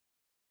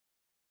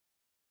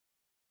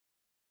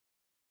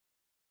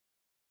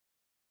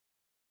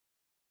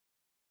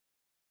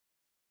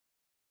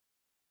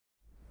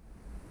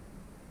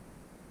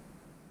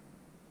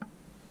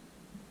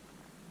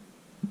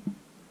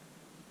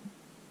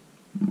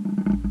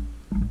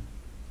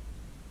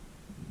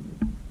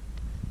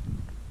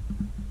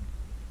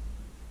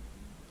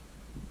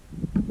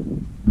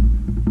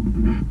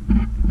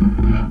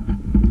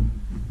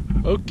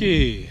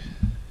Oki,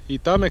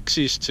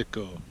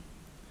 Itamexistiko.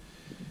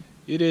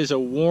 It is a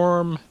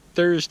warm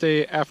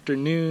Thursday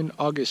afternoon,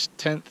 August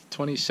 10th,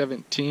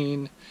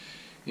 2017,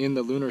 in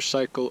the lunar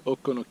cycle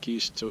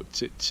Okonokis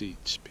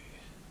Tsotsitsitspi,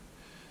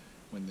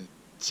 when the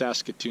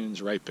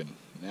Saskatoons ripen.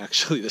 And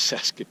actually, the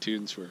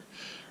Saskatoons were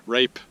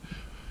ripe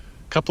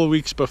a couple of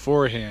weeks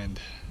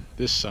beforehand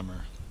this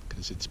summer,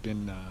 because it's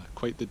been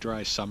quite the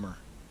dry summer.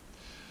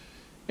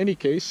 Any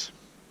case,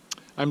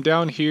 I'm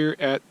down here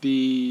at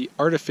the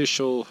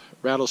artificial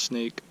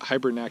rattlesnake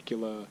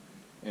hibernaculum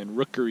and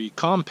rookery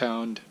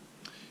compound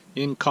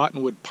in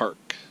Cottonwood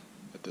Park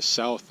at the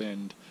south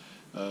end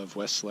of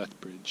West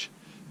Lethbridge.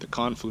 The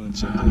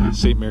confluence of the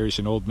St. Mary's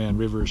and Old Man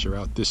Rivers are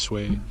out this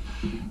way.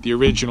 The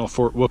original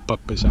Fort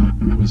Whoop-Up was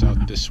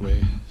out this way.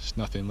 There's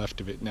nothing left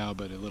of it now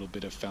but a little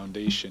bit of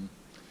foundation.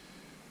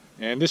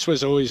 And this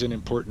was always an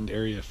important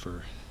area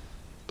for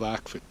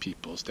Blackfoot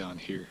peoples down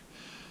here.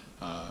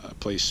 A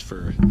place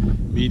for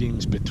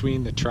meetings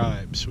between the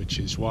tribes, which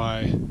is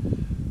why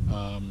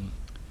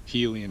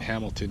Healy and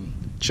Hamilton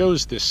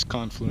chose this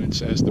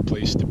confluence as the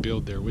place to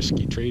build their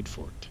whiskey trade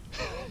fort.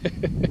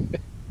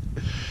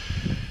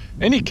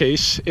 Any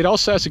case, it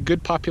also has a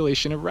good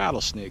population of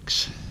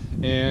rattlesnakes,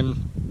 and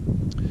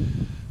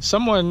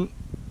someone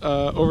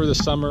over the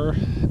summer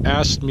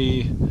asked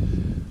me,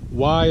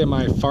 why am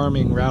I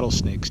farming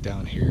rattlesnakes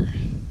down here?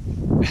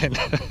 And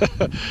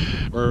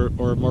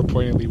or more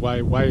pointedly,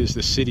 why is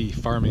the city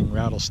farming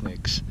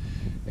rattlesnakes?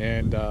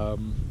 And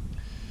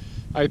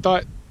I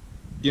thought,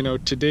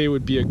 today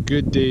would be a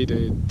good day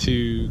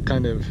to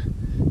kind of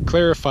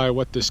clarify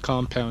what this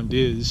compound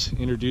is,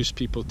 introduce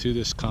people to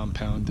this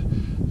compound,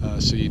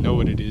 so you know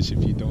what it is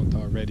if you don't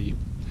already.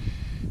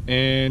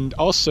 And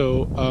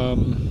also,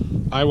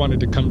 I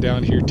wanted to come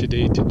down here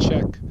today to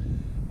check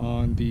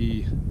on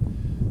the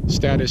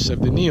status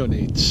of the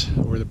neonates,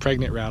 or the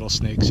pregnant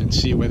rattlesnakes, and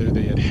see whether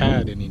they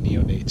had any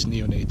neonates.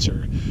 Neonates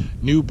are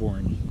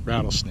newborn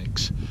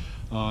rattlesnakes.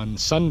 On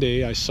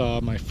Sunday, I saw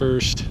my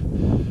first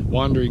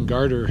wandering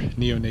garter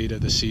neonate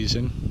of the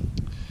season,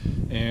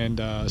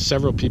 and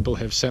several people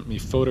have sent me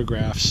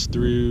photographs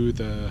through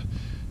the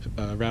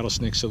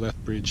Rattlesnakes of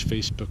Lethbridge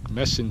Facebook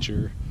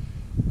Messenger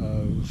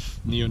of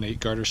neonate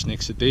garter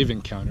snakes that they've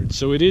encountered.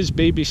 So it is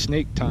baby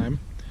snake time.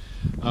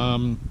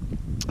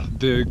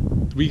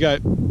 We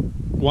got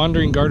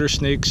wandering garter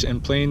snakes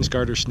and plains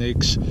garter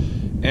snakes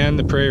and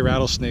the prairie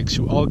rattlesnakes,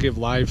 who all give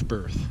live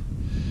birth.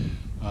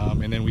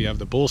 And then we have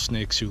the bull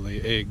snakes who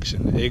lay eggs,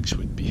 and the eggs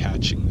would be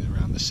hatching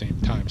around the same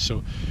time.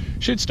 So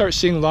should start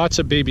seeing lots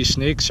of baby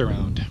snakes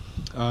around.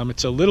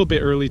 It's a little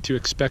bit early to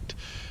expect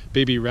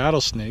baby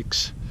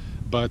rattlesnakes,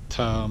 but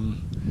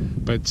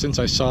since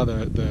I saw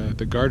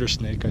the garter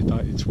snake, I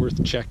thought it's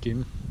worth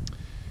checking.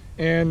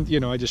 And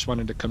I just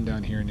wanted to come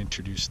down here and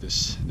introduce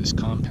this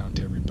compound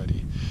to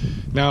everybody.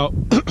 Now,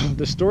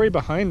 the story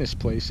behind this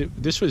place,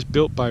 this was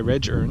built by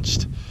Reg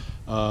Ernst,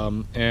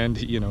 and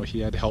he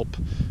had help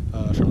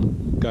from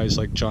guys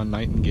like John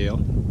Nightingale,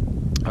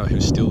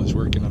 who still is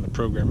working on the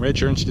program.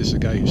 Reg Ernst is the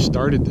guy who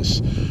started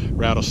this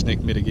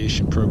rattlesnake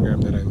mitigation program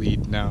that I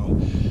lead now,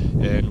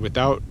 and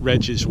without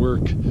Reg's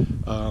work,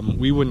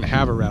 we wouldn't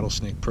have a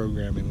rattlesnake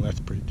program in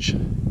Lethbridge.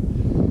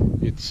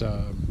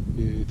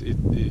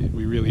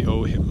 We really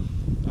owe him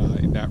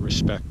in that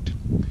respect.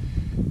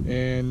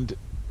 And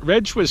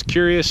Reg was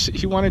curious.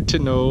 He wanted to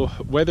know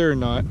whether or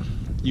not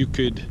you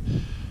could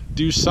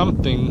do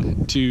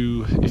something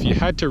to, if you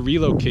had to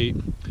relocate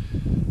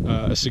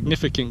a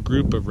significant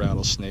group of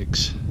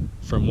rattlesnakes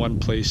from one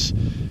place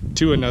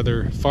to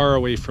another, far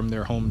away from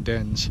their home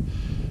dens,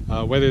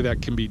 whether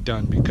that can be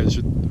done. Because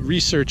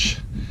research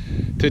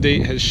to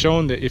date has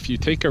shown that if you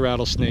take a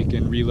rattlesnake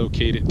and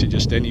relocate it to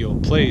just any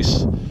old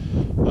place,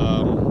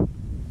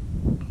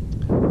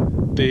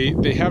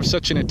 they have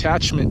such an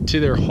attachment to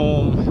their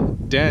home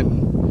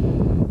den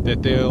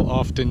that they'll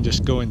often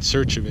just go in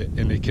search of it,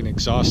 and they can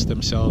exhaust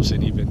themselves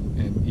and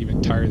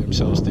even tire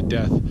themselves to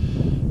death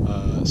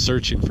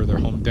searching for their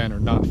home den, or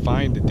not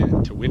find a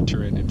den to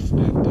winter in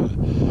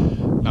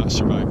and not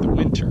survive the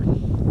winter.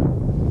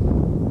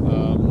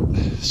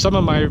 Some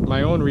of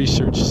my own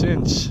research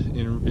since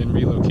in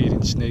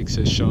relocating snakes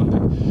has shown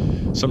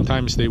that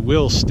sometimes they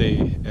will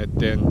stay at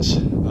dens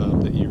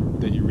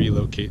that you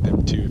relocate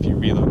them to, if you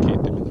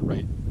relocate them in the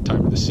right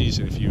time of the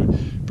season. If you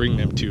bring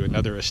them to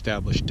another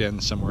established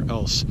den somewhere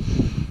else,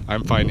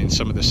 I'm finding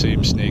some of the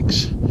same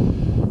snakes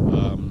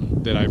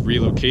that I've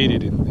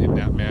relocated in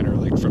that manner,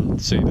 like from,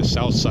 say, the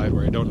south side,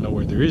 where I don't know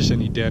where there is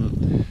any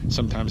den.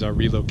 Sometimes I'll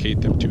relocate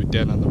them to a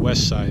den on the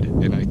west side,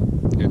 and I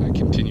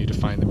continue to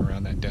find them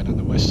around that den on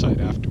the west side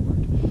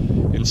afterward.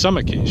 In some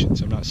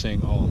occasions, I'm not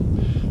saying all.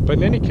 But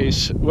in any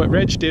case, what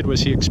Reg did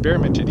was he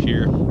experimented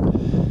here.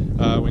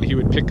 When he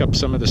would pick up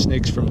some of the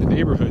snakes from the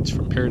neighborhoods,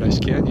 from Paradise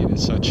Canyon and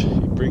such,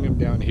 he'd bring them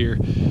down here,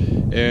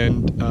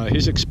 and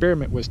his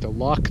experiment was to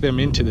lock them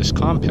into this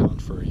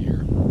compound for a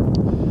year,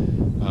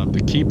 to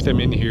keep them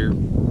in here,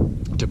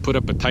 to put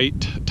up a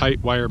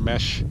tight wire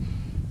mesh,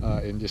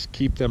 and just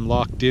keep them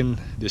locked in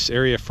this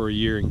area for a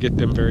year and get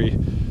them very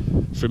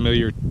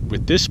familiar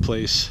with this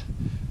place.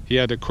 He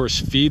had to, of course,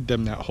 feed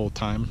them that whole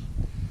time,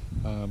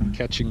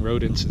 catching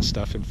rodents and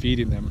stuff and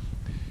feeding them.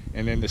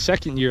 And then the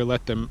second year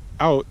let them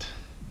out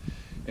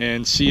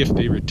and see if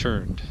they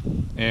returned.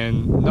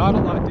 And not a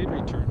lot did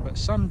return, but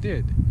some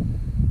did.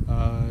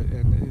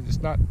 And it's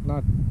not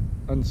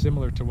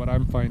unsimilar to what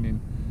I'm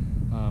finding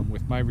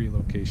with my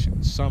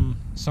relocations.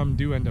 Some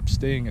do end up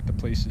staying at the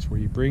places where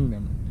you bring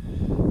them.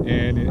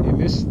 And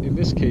in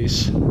this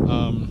case,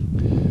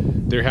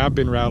 there have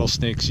been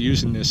rattlesnakes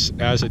using this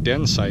as a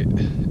den site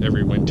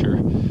every winter,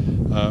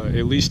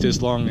 at least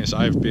as long as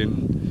I've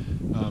been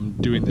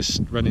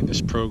running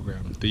this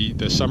program.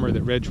 The summer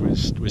that Reg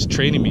was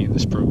training me in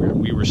this program,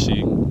 we were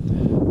seeing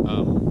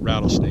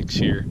rattlesnakes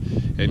here,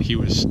 and he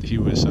was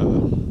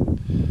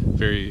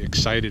very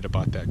excited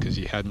about that because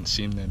he hadn't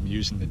seen them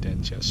using the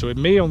dens yet. So it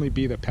may only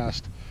be the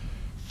past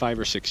 5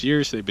 or 6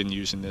 years they've been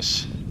using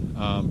this,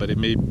 but it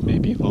may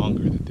be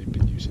longer that they've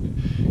been using it.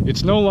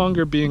 It's no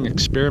longer being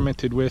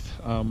experimented with.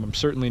 I'm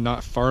certainly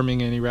not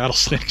farming any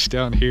rattlesnakes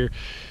down here,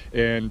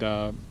 and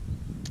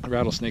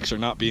rattlesnakes are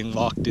not being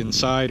locked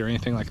inside or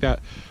anything like that.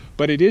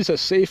 But it is a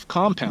safe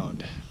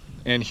compound,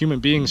 and human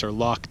beings are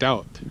locked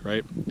out,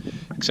 right?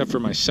 Except for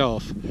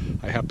myself,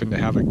 I happen to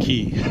have a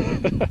key.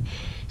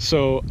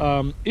 So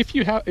if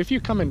you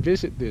come and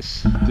visit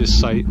this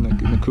site in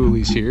the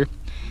coulees here,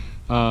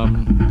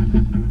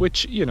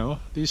 which, you know,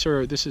 this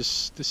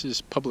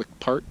is public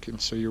park, and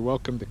so you're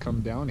welcome to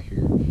come down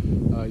here.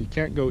 You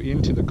can't go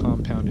into the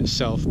compound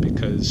itself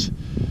because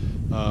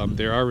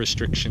there are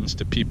restrictions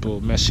to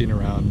people messing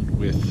around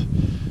with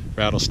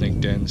rattlesnake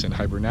dens and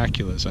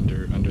hibernaculums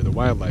under the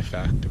Wildlife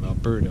Act of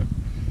Alberta.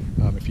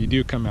 If you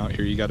do come out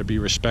here, you got to be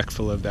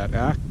respectful of that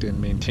act and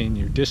maintain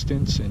your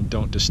distance and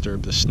don't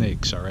disturb the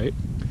snakes, all right?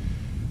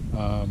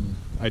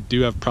 I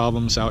do have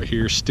problems out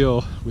here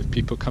still with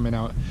people coming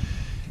out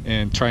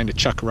and trying to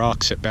chuck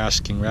rocks at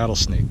basking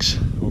rattlesnakes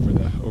over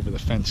the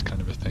fence, kind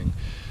of a thing.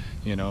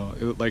 You know,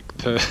 like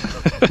the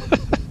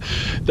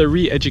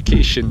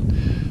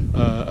re-education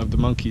of the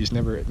monkeys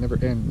never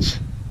ends,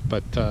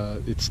 but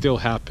it still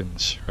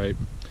happens, right?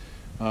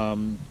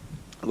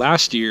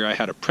 Last year I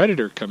had a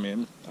predator come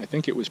in. I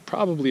think it was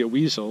probably a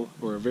weasel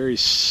or a very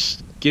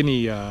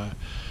skinny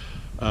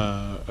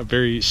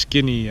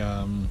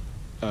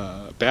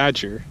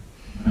badger.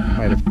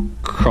 Might have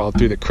crawled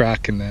through the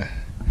crack in the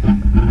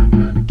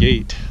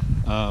gate,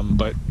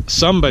 but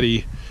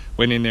somebody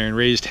went in there and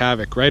raised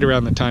havoc right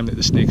around the time that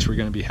the snakes were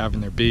going to be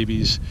having their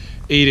babies.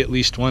 Ate at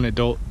least one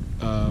adult,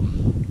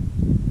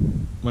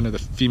 one of the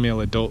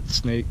female adult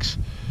snakes,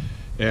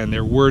 and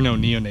there were no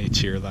neonates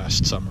here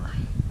last summer.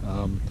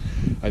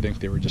 I think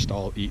they were just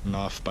all eaten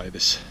off by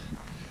this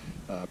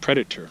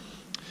predator.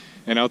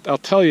 And I'll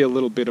tell you a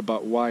little bit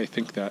about why I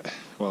think that,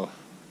 well,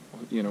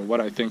 you know, what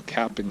I think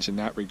happens in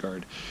that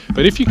regard.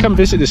 But if you come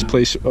visit this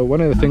place,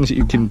 one of the things that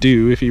you can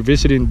do if you're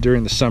visiting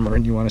during the summer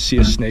and you want to see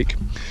a snake,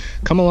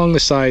 come along the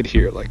side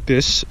here like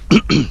this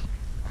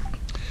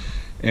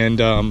and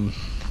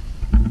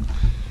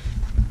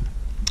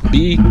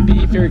be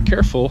very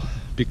careful,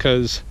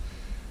 because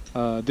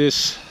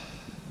this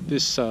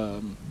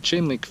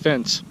chain link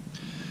fence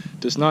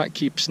does not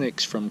keep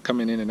snakes from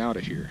coming in and out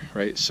of here,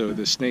 right? So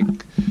the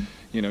snake,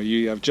 you know,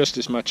 you have just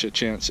as much a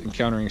chance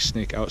encountering a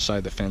snake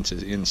outside the fence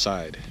as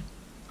inside.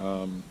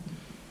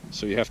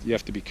 So you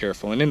have to be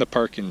careful. And in the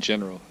park in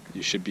general,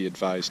 you should be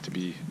advised to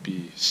be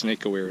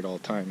snake aware at all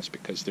times,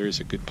 because there is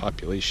a good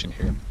population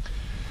here.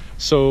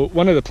 So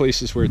one of the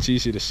places where it's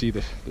easy to see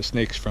the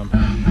snakes from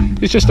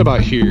is just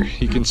about here.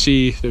 You can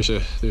see there's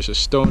a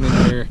stone in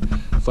there,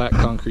 flat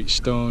concrete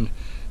stone.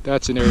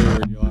 That's an area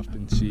where you'll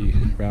often see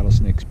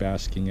rattlesnakes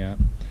basking at.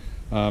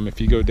 If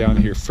you go down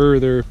here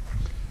further,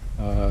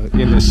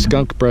 in the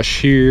skunk brush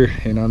here,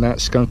 and on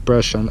that skunk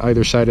brush on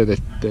either side of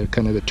the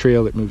kind of the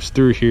trail that moves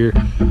through here,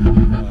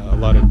 a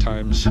lot of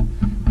times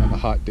on the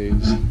hot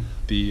days,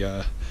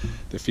 the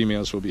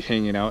females will be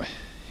hanging out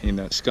in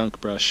that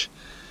skunk brush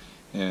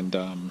and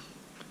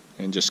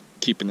just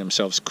keeping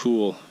themselves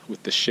cool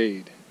with the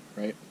shade,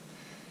 right?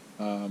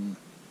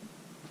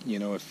 You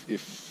know,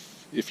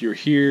 if you're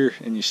here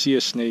and you see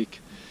a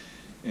snake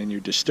and you're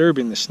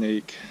disturbing the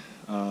snake,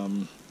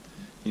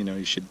 you know,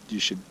 you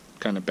should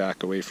kind of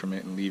back away from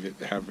it and leave it,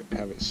 have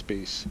it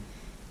space.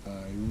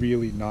 You're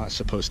really not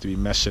supposed to be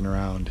messing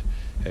around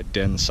at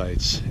den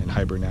sites and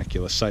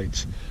hibernacula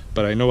sites.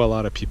 But I know a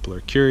lot of people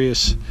are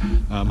curious.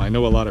 I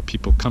know a lot of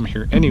people come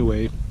here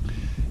anyway,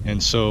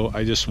 and so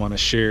I just want to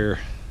share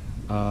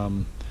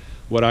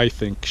what I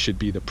think should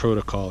be the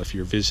protocol if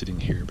you're visiting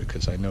here,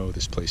 because I know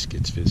this place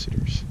gets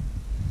visitors.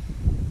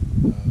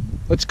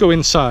 Let's go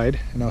inside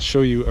and I'll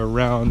show you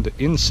around the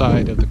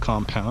inside of the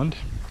compound.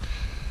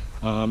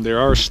 There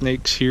are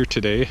snakes here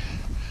today.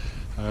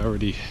 I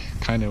already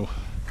kind of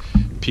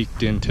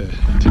peeked in to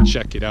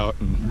check it out,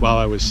 and while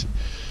I was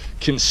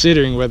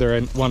considering whether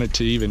I wanted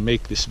to even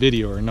make this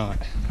video or not,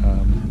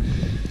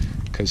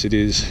 because it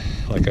is,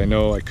 like, I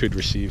know I could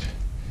receive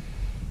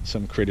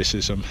some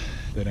criticism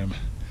that I'm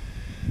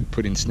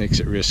putting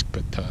snakes at risk,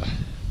 but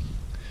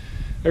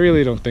I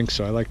really don't think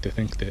so. I like to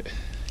think that,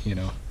 you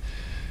know,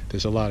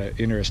 there's a lot of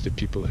interested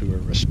people who are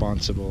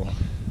responsible,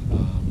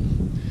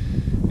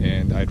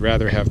 and I'd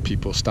rather have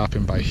people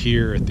stopping by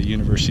here at the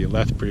University of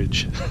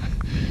Lethbridge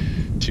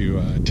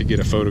to get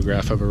a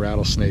photograph of a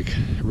rattlesnake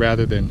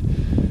rather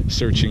than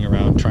searching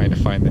around trying to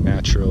find the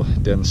natural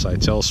den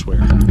sites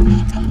elsewhere.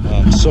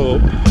 So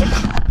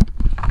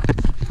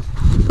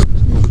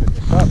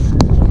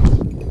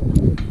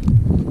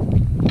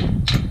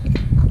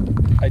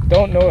I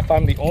don't know if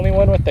I'm the only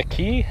one with the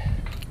key.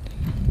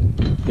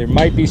 There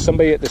might be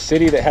somebody at the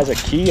city that has a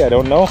key, I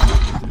don't know.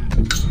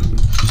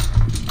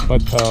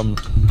 But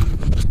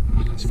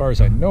as far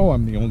as I know,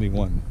 I'm the only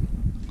one.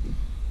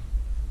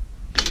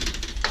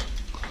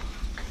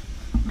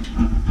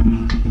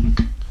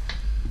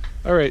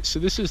 Alright, so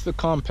this is the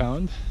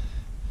compound,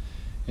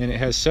 and it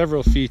has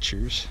several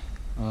features.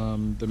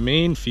 The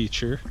main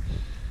feature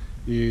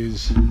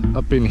is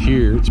up in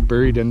here. It's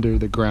buried under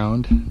the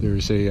ground.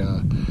 There's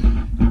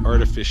an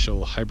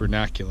artificial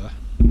hibernaculum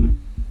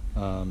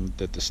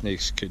that the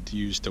snakes could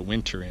use to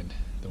winter in,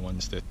 the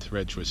ones that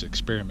Reg was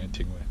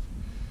experimenting with.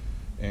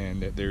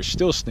 And there's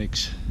still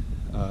snakes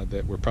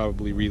that were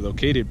probably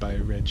relocated by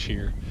Reg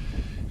here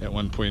at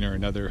one point or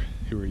another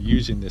who are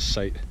using this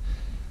site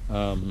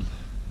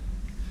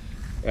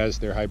as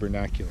their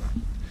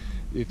hibernaculum.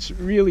 It's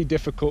really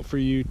difficult for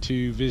you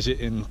to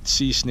visit and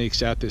see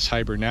snakes at this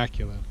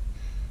hibernaculum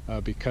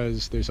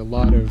because there's a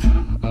lot of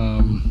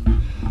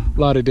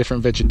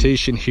different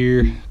vegetation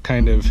here,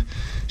 kind of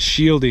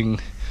shielding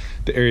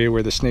the area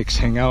where the snakes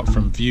hang out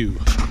from view.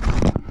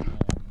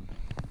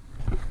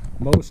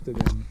 Most of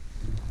them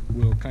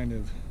will kind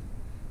of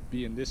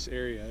be in this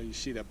area. You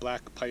see that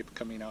black pipe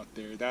coming out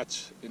there.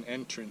 That's an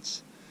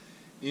entrance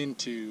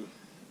into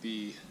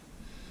the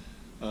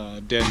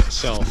den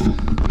itself,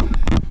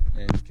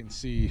 and you can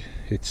see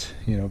it's,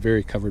 you know,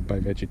 very covered by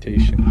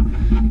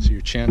vegetation, so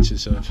your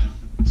chances of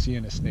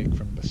seeing a snake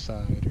from the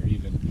side or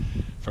even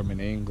from an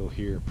angle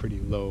here are pretty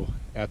low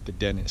at the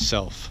den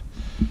itself.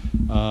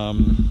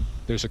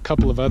 There's a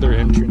couple of other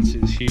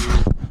entrances here.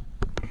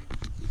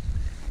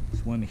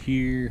 There's one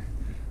here,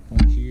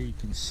 one here. You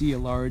can see a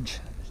large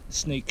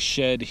snake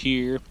shed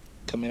here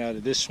coming out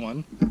of this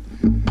one.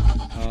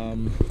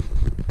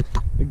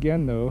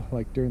 Again though,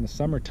 like during the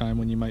summertime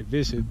when you might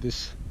visit,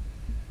 this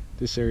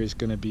area is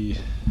going to be,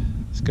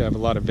 it's going to have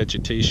a lot of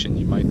vegetation.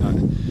 You might not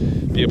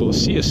be able to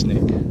see a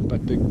snake,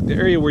 but the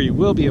area where you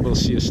will be able to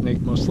see a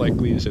snake most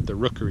likely is at the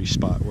rookery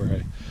spot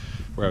where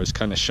I was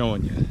kind of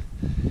showing you.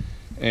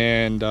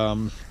 And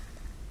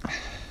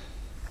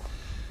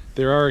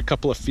there are a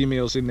couple of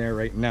females in there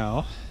right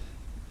now.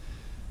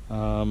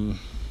 No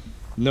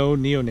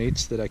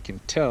neonates that I can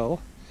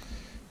tell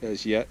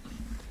as yet.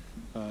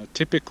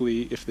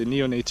 Typically, if the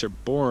neonates are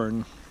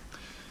born,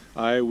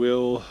 I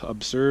will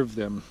observe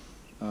them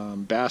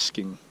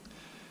basking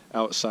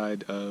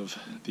outside of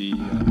the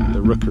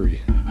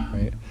rookery,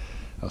 right?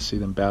 I'll see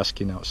them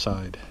basking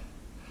outside.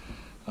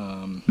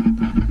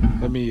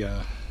 Let me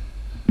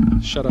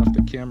shut off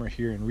the camera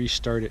here and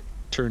restart it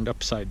turned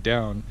upside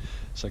down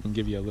so I can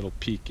give you a little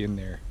peek in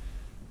there.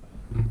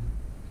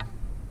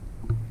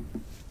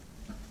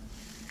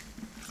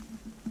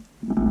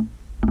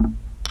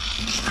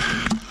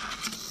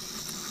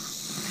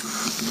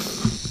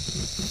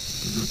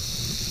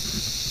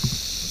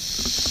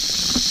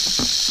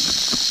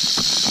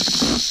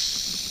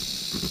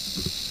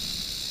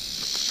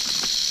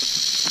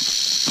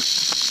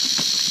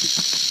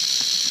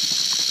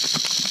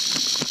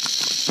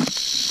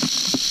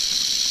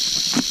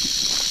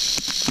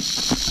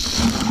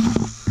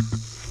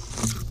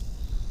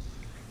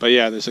 But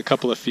yeah, there's a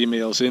couple of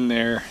females in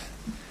there,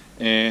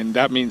 and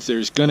that means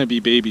there's going to be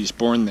babies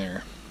born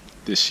there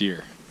this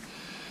year.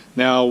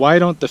 Now, why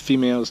don't the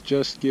females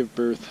just give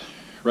birth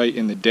right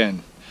in the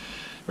den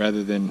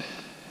rather than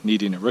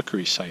needing a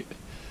rookery site?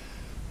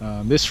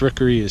 This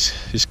rookery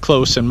is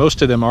close, and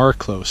most of them are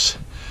close.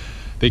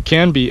 They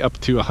can be up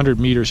to 100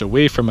 meters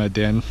away from a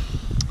den,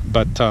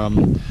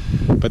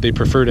 but they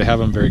prefer to have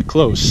them very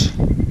close.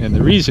 And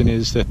the reason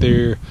is that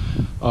there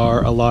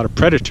are a lot of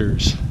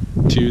predators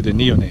to the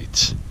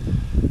neonates.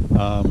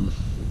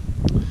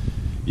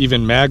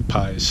 Even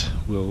magpies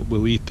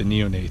will eat the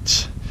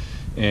neonates,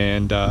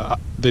 and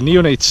the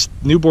neonates,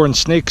 newborn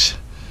snakes,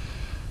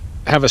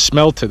 have a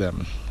smell to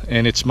them,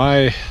 and it's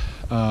my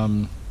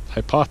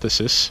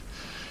hypothesis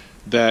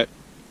that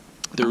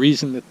the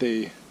reason that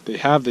they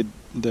have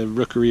the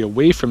rookery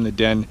away from the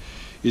den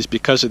is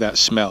because of that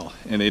smell,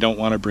 and they don't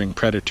want to bring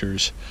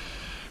predators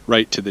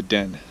right to the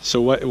den.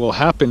 So what will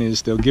happen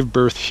is they'll give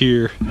birth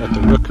here at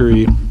the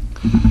rookery,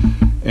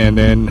 and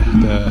then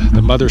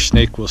the mother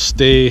snake will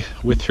stay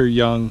with her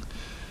young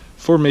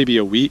for maybe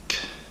a week,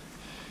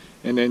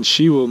 and then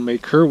she will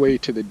make her way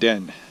to the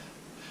den.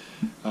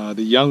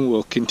 The young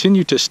will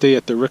continue to stay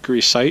at the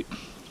rookery site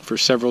for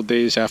several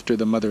days after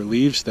the mother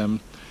leaves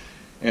them,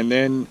 and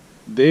then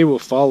they will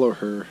follow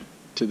her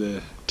to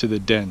the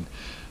den.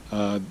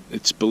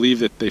 It's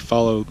believed that they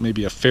follow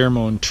maybe a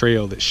pheromone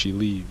trail that she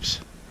leaves,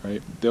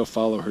 right? They'll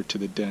follow her to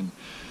the den.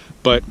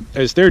 But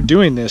as they're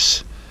doing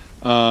this,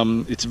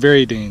 it's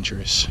very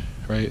dangerous,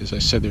 right? As I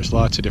said, there's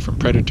lots of different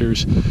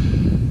predators.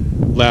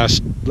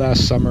 Last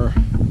summer,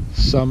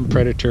 some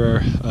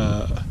predator,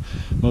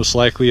 most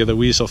likely of the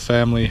weasel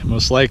family,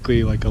 most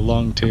likely like a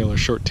long-tail or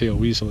short-tail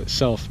weasel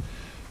itself,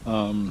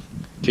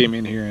 came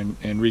in here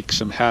and wreaked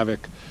some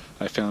havoc.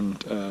 I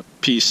found a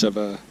piece of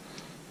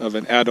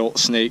an adult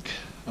snake,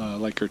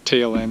 like her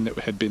tail end that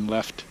had been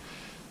left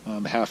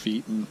half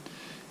eaten,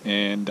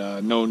 and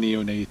no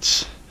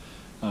neonates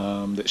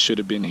that should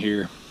have been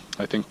here.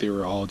 I think they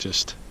were all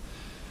just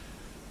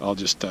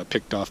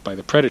picked off by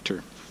the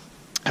predator.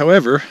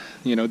 However,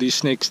 you know, these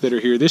snakes that are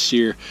here this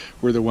year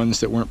were the ones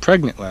that weren't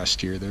pregnant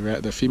last year.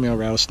 The female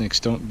rattlesnakes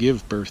don't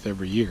give birth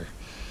every year.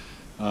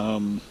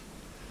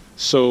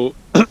 So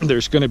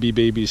there's going to be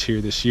babies here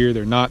this year.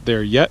 They're not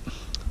there yet,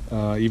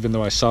 even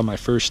though I saw my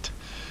first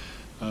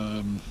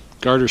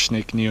garter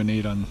snake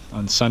neonate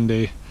on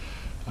Sunday.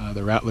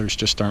 The rattlers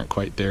just aren't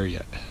quite there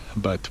yet.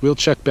 But we'll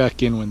check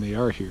back in when they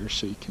are here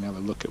so you can have a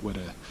look at what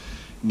a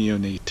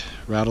neonate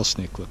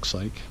rattlesnake looks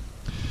like.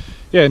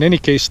 Yeah, in any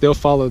case, they'll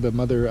follow the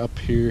mother up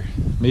here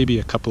maybe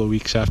a couple of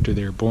weeks after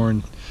they're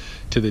born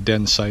to the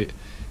den site,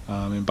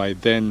 and by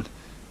then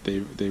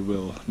they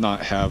will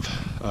not have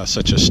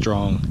such a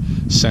strong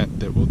scent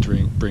that will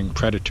bring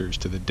predators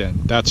to the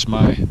den. That's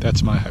my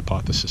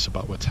hypothesis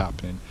about what's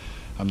happening.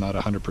 I'm not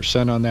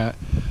 100% on that,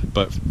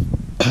 but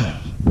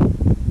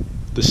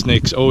the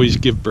snakes always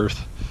give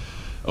birth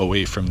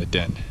away from the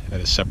den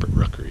at a separate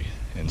rookery,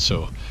 and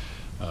so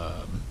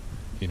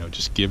you know,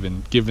 just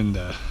given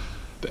the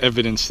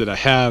evidence that I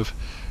have,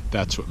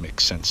 that's what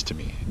makes sense to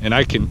me. And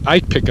I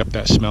pick up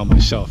that smell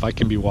myself. I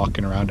can be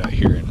walking around out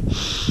here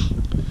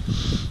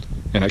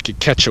and I could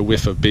catch a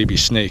whiff of baby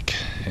snake,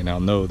 and I'll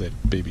know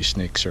that baby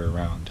snakes are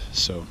around.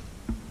 So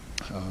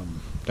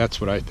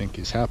that's what I think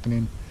is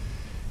happening.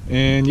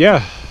 And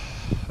yeah,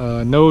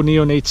 no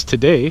neonates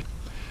today,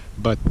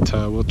 but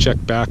we'll check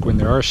back when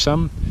there are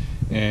some.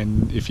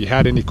 And if you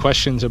had any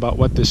questions about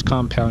what this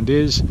compound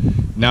is,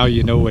 now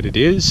you know what it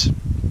is.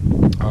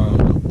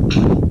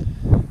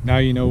 Now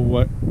you know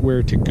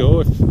where to go,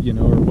 if you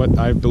know, or what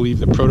I believe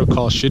the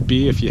protocol should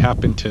be if you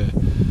happen to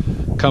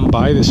come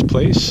by this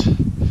place.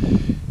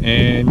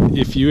 And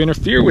if you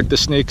interfere with the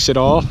snakes at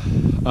all,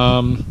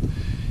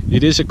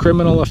 it is a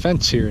criminal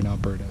offense here in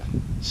Alberta.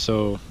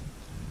 So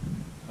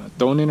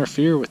don't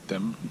interfere with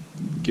them.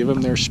 Give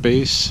them their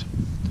space.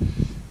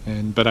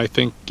 But I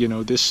think, you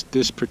know, this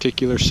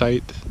particular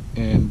site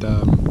and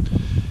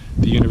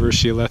the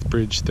University of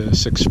Lethbridge, the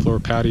 6th floor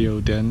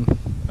patio den,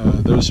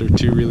 those are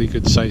two really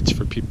good sites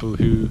for people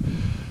who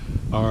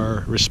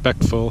are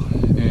respectful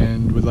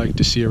and would like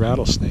to see a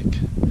rattlesnake.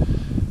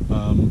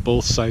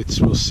 Both sites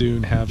will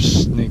soon have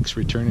snakes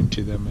returning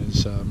to them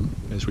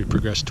as we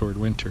progress toward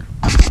winter.